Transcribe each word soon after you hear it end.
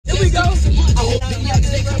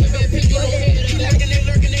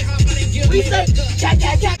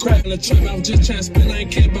Cracking the trap, I was just trying to spin. I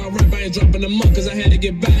ain't care about rap, I ain't dropping the month, cause I had to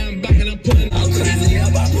get back. I'm back and I'm putting out crazy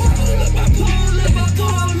up. I pull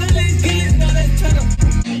up, let's get it, now let's turn up.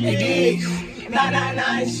 You dig?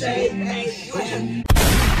 999 shade.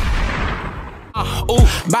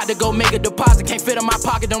 About to go make a deposit, can't fit in my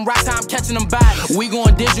pocket, them rocks, I'm catching them bodies. We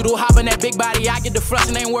going digital, hopping that big body, I get the flush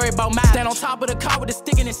and ain't worried about math. Stand on top of the car with a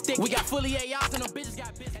stick and a stick. We got fully ARs and them bitches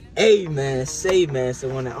got bitches. Hey man, say man, so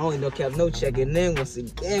when I only no cap, no checking in once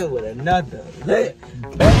again with another lit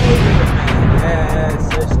banger. Yes,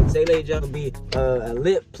 so today gonna be a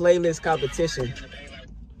lit playlist competition.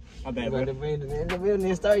 My bad, bro. The video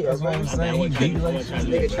didn't start yet. That's what I'm saying. This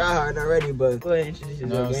nigga try hard already, but go ahead and introduce yourself. You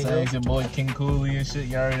know what I'm saying? It's your boy King Cooley and shit.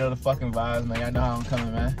 You already know the fucking vibes, man. Y'all know how I'm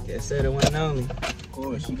coming, man. Yes, sir, the one and only. Of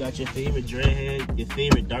course, you got your favorite dreadhead, your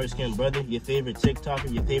favorite dark-skinned brother, your favorite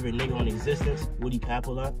TikToker, your favorite nigga on existence, Woody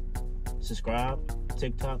Papalot. Subscribe,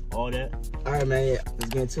 TikTok, all that. All right, man. Yeah, let's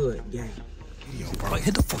get into it. Gang. Yo, bro,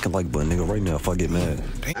 hit the fucking like button, nigga, right now if I get mad.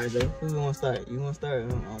 All right, so who want to start? You want to start? I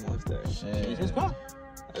don't want to start. Shit. It's pop.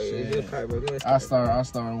 Hey, good card, bro. Go ahead, I'll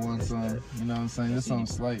start one song. You know what I'm saying? This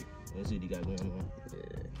song's slight. Let's see what you got going on.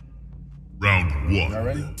 Round one. Y'all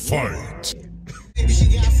ready? Fight. Baby, she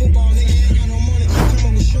got football, nigga, ain't got no money, come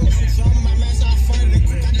on the show. So I'm my mask, I fight it,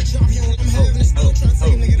 got the drop, yo, I'm having a still trying to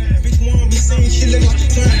take nigga that bitch wanna be saying she live like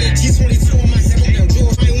turn that T22 on my head, on that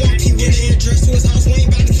drawer. I ain't want to keep getting address to his house, we ain't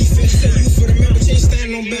about to keep fit. Say you for the member, change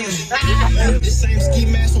standing on better. The same ski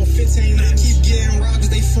mask on 15, I keep getting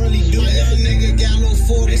robbed, they friendly do. My young nigga got a little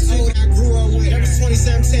 40, so I grew up with. That was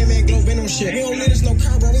 2017, man, Glow been on shit. We don't let us no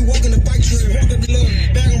car, bro, we walking the bike trail. Walk up the little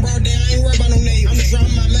bag on broad down, I ain't worried about no name. I'm just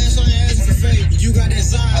dropping my mask, I ain't asking for fame. You got that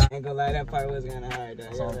side. I ain't gonna lie, that part was kinda hard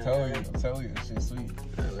though. So I'm telling you, that shit's sweet.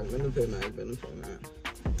 Let me put mine.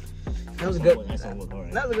 That was a good.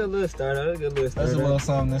 That was a good little start. That's a little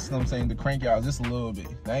something. That's what I'm saying, to crank y'all just a little bit.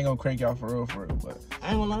 I ain't gonna crank y'all for real, but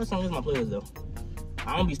I ain't gonna lie, this song is my playlist though.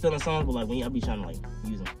 I don't be stealing songs, but like when I be trying to like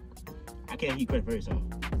use them. I can't give you credit for every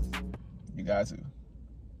song. you got to.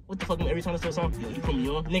 What the fuck? Every time I steal a song, yo, you put me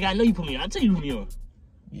on. Nigga, I know you put me on. I tell you put me on.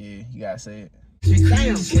 Yeah, you gotta say it.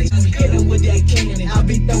 Damn, hit with that cannon. I'll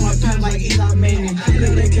be throwing pop like Eli Manning.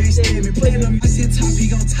 They can't stand me. Play them ice in top, he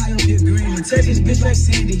gon' tie up your granny. Touch this bitch like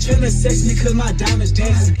Sandy. Tryna sex me cause my diamonds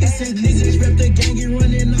dancing. It's that niggas rep the gang and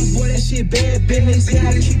running off. Boy, that shit bad business. See how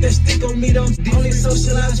to keep that stick on me, don't only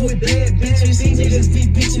socialize with bad bitches. See niggas be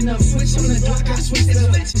bitching up. Switch on the Glock, I switched up.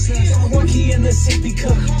 Wonky in the sippy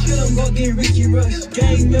cup. Kill him, go get Ricky Rush.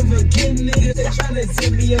 Gang member, getting niggas that tryna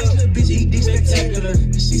zip me up. Little bitch eat dick spectacular.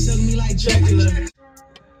 She suck me like Dracula.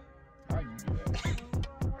 How you do that?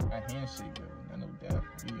 A handshake, though. I know that.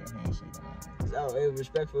 You got a handshake. Oh, it was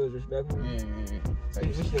respectful. Yeah. What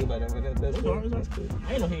you think about that? That's cool. That's cool.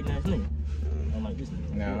 I ain't no hating ass nigga. I'm like this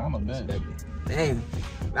nigga. Nah, I'm a bitch. Damn.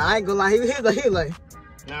 Nah, I ain't gonna lie. He like.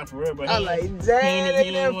 Nah, for real, bro. I like, damn,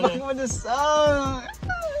 they never fucking with the song.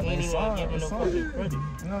 He ain't even want to give him no fucking credit.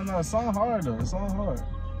 No, it's song hard though. It's song hard.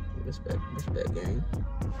 Respect, gang.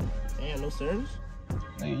 Damn, no service?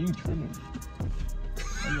 Nigga, you tripping.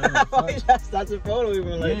 Why you just start the photo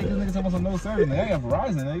even like yeah, cause niggas talking about some no service. Nigga, I got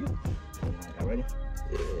Verizon, nigga. Y'all ready?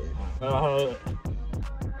 Yeah.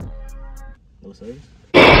 No service?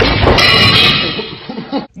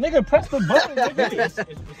 Nigga, press the button, nigga.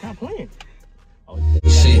 It's not playing. Oh,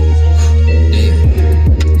 Shit.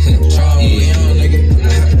 Nigga.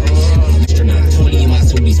 20 in my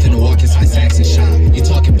suities, finna walk inside Saks and shop. You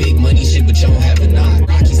talking big money shit, but you don't have a knot.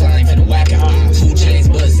 Rocky's line finna whack out. 2 chains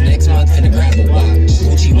buzz next month, finna grab a watch.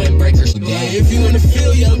 Gucci windbreakers. Yeah, if you wanna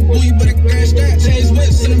feel young boy, you better crash that. Chains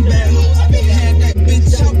whips in them bad hoes. I been had that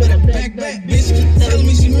bitch out, better back. Bitch keep telling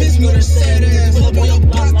me she miss me with her sad ass. Pull up on your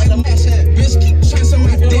block like a match hat. Bitch keep trying some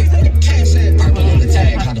my dick, cash hat. Purple on the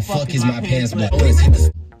tag, how the fuck is my pants black?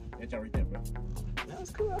 That's y'all right there, bro. That was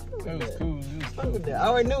cool. It was cool. I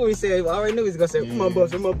already knew what he said. I already knew he was gonna say, my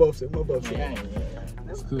buffs. Yeah.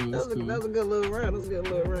 That's cool. That was a good little round.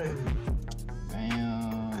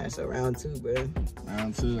 Damn. Alright, so round 2, bro.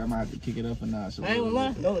 Round 2, I might have to kick it up a notch. I ain't gonna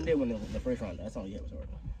lie. No one did win the first round. That's all you had was hard.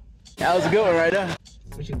 That was a good one right there.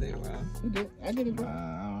 What you think, Rob? I did it, bro. I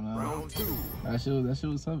don't know. Round 2. That shit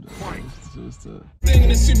was tough, though. That shit was tough. Thinking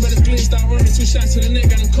the shit, but it's clean, start running 2 shots to the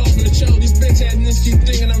neck, got him coughing the choke. These bitch ass niggas keep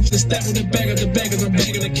thinking I'm just step with the bag of the baggers, I'm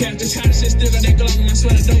bagging the cap. This hot shit still got that Glock in my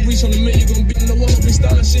sweater, don't reach on the mill, you gon' be in the wall, be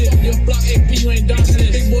starting shit. Your block AP, you ain't dodging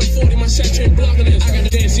this. Big boy 40, my shot train blocking it. I got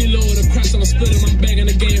a dance, you low with a cross on a split, I'm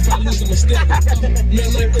bagging the game, if I lose, I'm a step.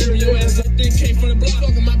 Man, like, your ass up, 3K from the block,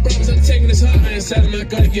 fucking my brothers, I'm taking this hard ass. Tell him I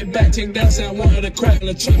gotta get back, take down, say I wanted a crack in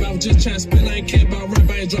the trap. I was just trying to spin, I ain't care about rap,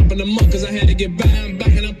 I ain't dropping the muck, cause I had to get back. I'm back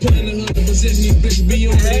and I'm putting the hood in position, these bitches be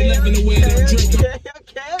on me, loving the way that I'm drinking.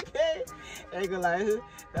 Okay. Ain't gonna lie,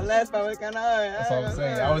 the last part was kinda hard. That's what I'm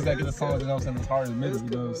saying. I always gotta get the songs, you know what I'm saying, as hard as middle, you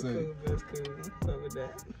know what I'm saying? That's cool. Fuck with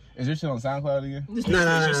that. Is your shit on SoundCloud again? No.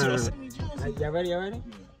 Y'all ready?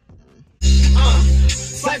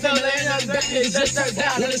 Fight on the land, I'm back, it's just turned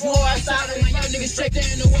down. And it's more outside, and my young niggas straight there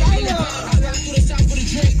in the way. I ride through the south with a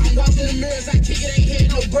drink. I'm walking the mirrors, I kick it, ain't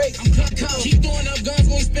hitting no break. I'm come. Keep throwing up guns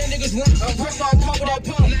when we spin niggas run. I'm rip all pump with that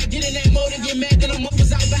pump. When I get in that mode and get mad, then I'm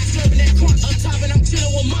uppers out back, slurping that crunk. I'm top and I'm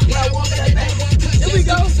chilling with mom. When I walk that back, one touch. Here we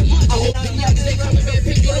go. I hope them niggas, they coming back,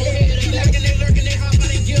 pick your head. They lurking, they hop,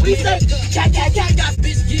 they give me that. Got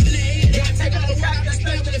bitch giving their head. Gotta take all the rock, that's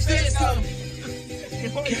spam when the feds come.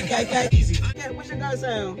 What's your gun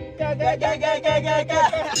sound? That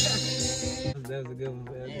was a good one,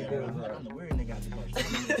 man. I'm the weird nigga out the bunch.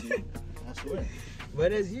 I swear.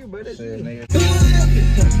 But it's you, but it's you. I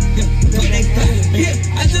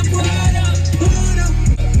just pulled up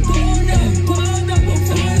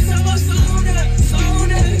before someone sold up.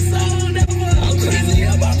 I'm crazy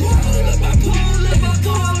up, I pull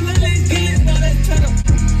up, let's get it, now let's turn up.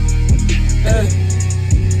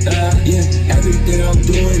 Yeah, everything I'm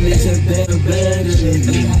doing is just better than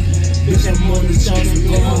me. Bitch, I'm on the charts and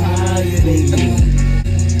going higher than you.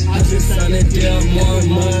 I just signed a deal, more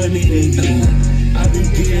money than you. I been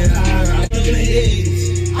getting higher, I'm on the edge.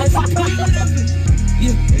 I just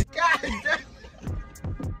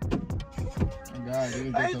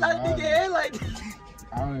I ain't thought nigga head like that.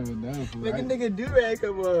 I don't even know, fool. Make a nigga do that,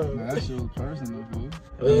 come on. Nah, that shit was personal, fool.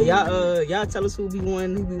 Y'all tell us who be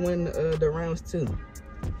winning the rounds too.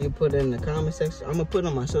 You put it in the comment section. I'm gonna put it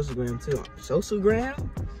on my socialgram too. Socialgram?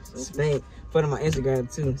 Spank. Put it on my Instagram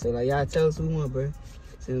too. So like y'all tell us who won, bro.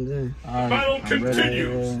 See what I'm saying? Battle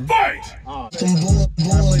continues. Fight!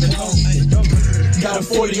 Got a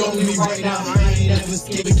 40 on me right now, I ain't never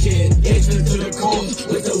scared a kid. Entering to the core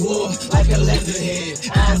with the war like a leatherhead.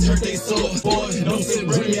 Eyes hurt they sore, boy, don't sit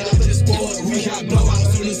bring me out to the sport. We got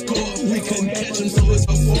blowouts on the score, we couldn't catch them so it's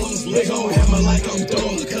a force. We gon' hammer like I'm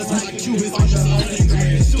Thor, cause my cube is on the 100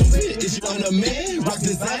 grand. Stupid, is you on a man? Rock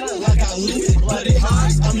designer like I lose it, bloody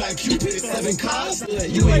hearts. I'm like Cupid, 7 cars,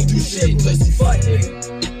 you ain't do shit, pussy. Fuck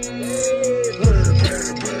nigga.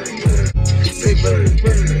 Big bird.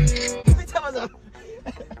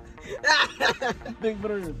 Big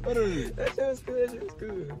bird. That shit was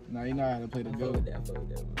cool. Nah, you know how to play the goat.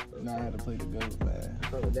 You know how to play the goat, man.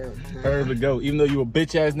 That. Herb the goat. Even though you a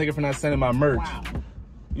bitch ass nigga for not sending my merch. Wow.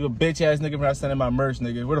 You a bitch ass nigga for not sending my merch,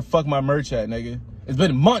 nigga. Where the fuck my merch at, nigga? It's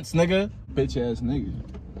been months, nigga. Bitch ass nigga.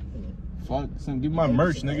 Fuck, give me my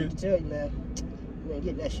merch, nigga. I tell you, man, you ain't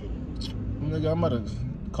getting that shit. Nigga, I'm about to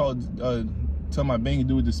call, tell my bang to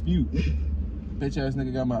do a dispute. Bitch ass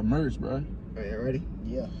nigga got my merch, bro. Are you ready?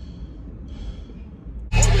 Yeah.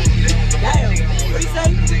 Damn, what you say?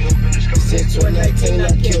 Since 2019, I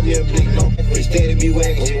killed me a big bump. Bitch, steady be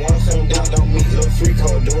wagging. You want some down, don't meet little freak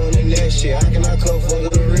hole doing in that shit. How can I come for a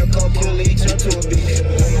little real coke kill it, turn to a bitch?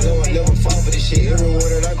 I never fall for this shit.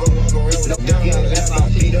 Everywhere that I go, walk around with a down. I laugh my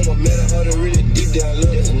feet up, I met a hundred really deep down.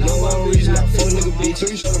 Look, there's no one reason I fuck nigga bitch. So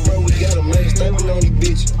you show bro, we got a man stable on these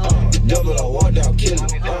bitch. Double, I walk down, kill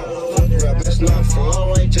it. Fuck rap, that's not fun.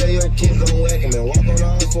 Alright, tell your kid don't whack him and walk on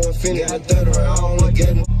all for a finish. I third around, I don't look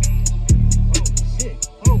at him.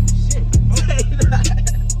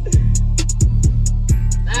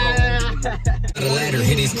 The ladder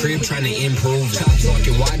hit his crib trying to improve. Top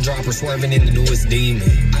talking wide dropper swerving in the newest demon.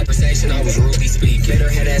 Conversation I was rudely speaking. Better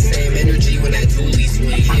had that same energy when that Thule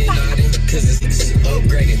swing. Hit nodding, cause it's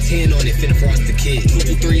upgraded 10 on it, finna frost the kid.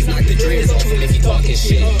 2 3s knock the dreads off him if you talking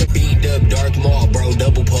shit. B-dub Darth Maul, bro,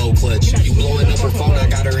 double pole clutch. You blowing up her phone, I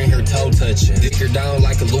got her in her toe touching. Dick her down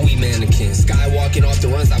like a Louis mannequin. Skywalking off the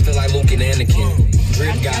runs, I feel like Luke and Anakin.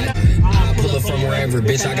 Drip got it. I pull up from wherever,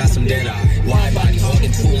 bitch, I got some dead eye. Wide body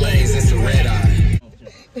holding 2 lanes, it's a red eye.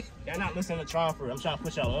 Y'all not listening to Tron for it. I'm trying to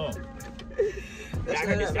push y'all on. I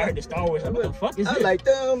heard the Star Wars. Like, what the fuck is this? I'm like,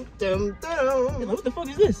 dum. What the fuck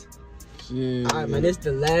is this? Shit. Alright, man, this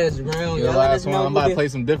the last round. The last one, I'm about to play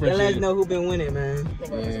some different shit. Y'all let shit. us know who been winning, man.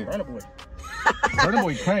 Yeah. Burna Boy. Burna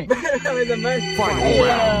Boy crank. Burna is a merch. Final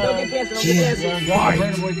round. Don't get canceled.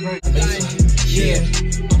 Burna Boy crank. Yeah.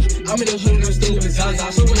 I'm in the hood and I'm still with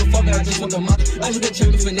Zaza. So when the fuck I just want the mouth. I just been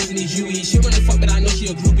tripping finessing these UE. She wanna fuck, but I know she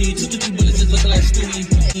a groupie. 2 to 3 bullets just looking like Stewie.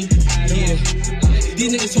 Yeah.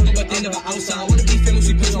 These niggas talking about they never outside. Wanna be famous,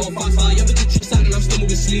 we put you on Fox 5. Y'all get the trip side and I'm still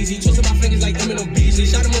moving sleazy. Twisting my fingers like Eminem Beasley.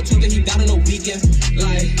 Shot him on Tuesday, he died on the weekend.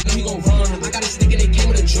 Like, now he gon' run. I got a stick and they came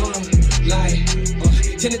with a drum. Like,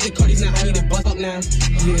 10 at the Cardi's now, I need a bust up now.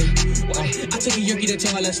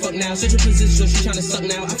 tell her let's fuck now. Central position, so she tryna suck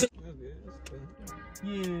now. I feel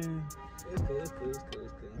Yeah. It's cool.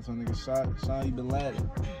 That's my nigga Shawnee Bin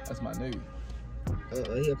Laden. That's my nigga.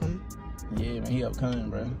 He upcoming? Yeah, man, he upcoming,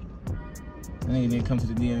 bro. That nigga didn't come to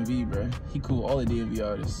the DMV, bro. He cool all the DMV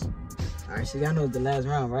artists. Alright, so y'all know it's the last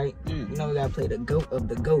round, right? Yeah. You know we gotta play the GOAT of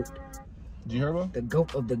the GOAT. Did you hear about? The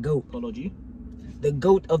GOAT of the GOAT. Polo G? The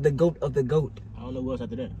GOAT of the GOAT of the GOAT. I don't know what else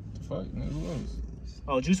after that. The fuck, nigga, who else?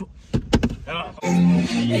 Oh, Juice. I'm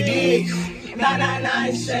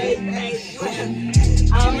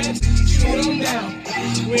in, shoot them down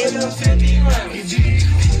with a 50 rounds.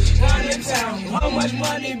 Run in town, how much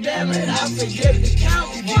money, damn it, I forget the count.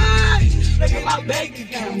 What? Look at my bank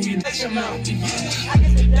account, dash amount. I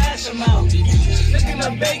get the dash amount. Look at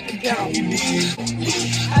my bank account.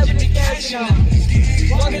 I get the cash out.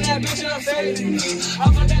 Walking that bitch in her face.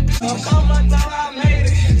 I'm on that bitch, I'm on my time, I made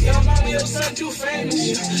it. Yo, mommy, your son too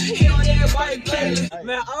famous. He on everybody playlist.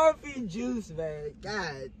 Man, RP Juice, man.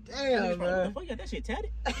 God damn, man. Fuck, you got that shit tatted?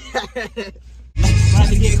 Trying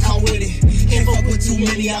to get caught with it. Can't fuck with too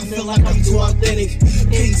many, I feel like I'm too authentic.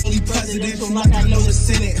 Kingsley presidential, like I know the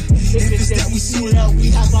Senate. If it's that we suit up, we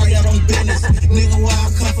hop out that on business. Nigga, where I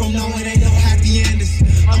come from, no, it ain't no happy endings.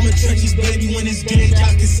 I'm a trenches baby when it's game, y'all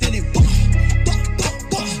can send it.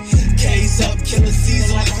 K's up, killer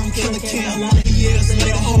season like I'm Killer Kim. A lot of years, and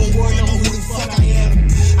the whole world know who the fuck I am.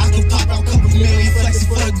 I can pop out a couple million, flexing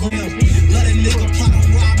for the gram. Let a nigga plot on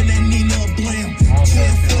robbing that Nina a blam.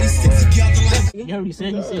 1246 together like. You heard what he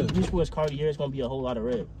said? He said Juice WRLD's Cardi here is gonna be a whole lot of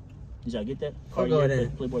red. Did y'all get that? Cardi here,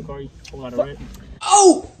 Playboy Cardi, whole lot of red.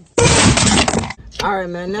 Oh! Alright,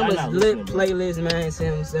 man, that was not lit listening, playlist, man. See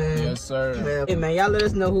what I'm saying? Yes, sir. Hey, man, y'all let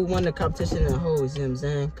us know who won the competition and who, see what I'm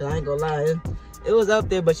saying? Cause I ain't gonna lie, it was up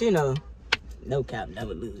there, but you know, no cap,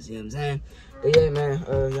 never lose, you know what I'm saying? But yeah, man,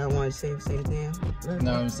 y'all want to say anything? You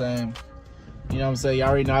know what I'm saying? You know what I'm saying? Y'all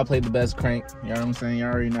already know I played the best crank. You know what I'm saying?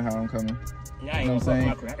 Y'all already know how I'm coming. Yeah, I You know ain't what I'm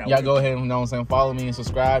gonna saying? Y'all go ahead and, you know what I'm saying, follow me and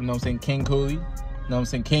subscribe. You know what I'm saying? King Cooley. You know what I'm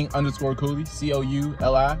saying? King_Cooley. COULI. You know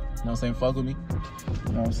what I'm saying? Fuck with me.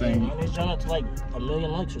 You know what I'm saying? Let's jump up to like 1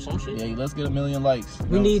 million likes or some shit. Yeah, let's get 1 million likes.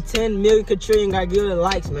 We need 10 million quadrillion gotta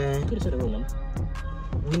likes, man. Could have said a real number.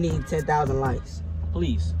 We need 10,000 likes.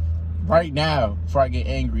 Please. Right now, before I get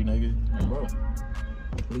angry, nigga. Bro.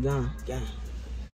 We gone. Gang.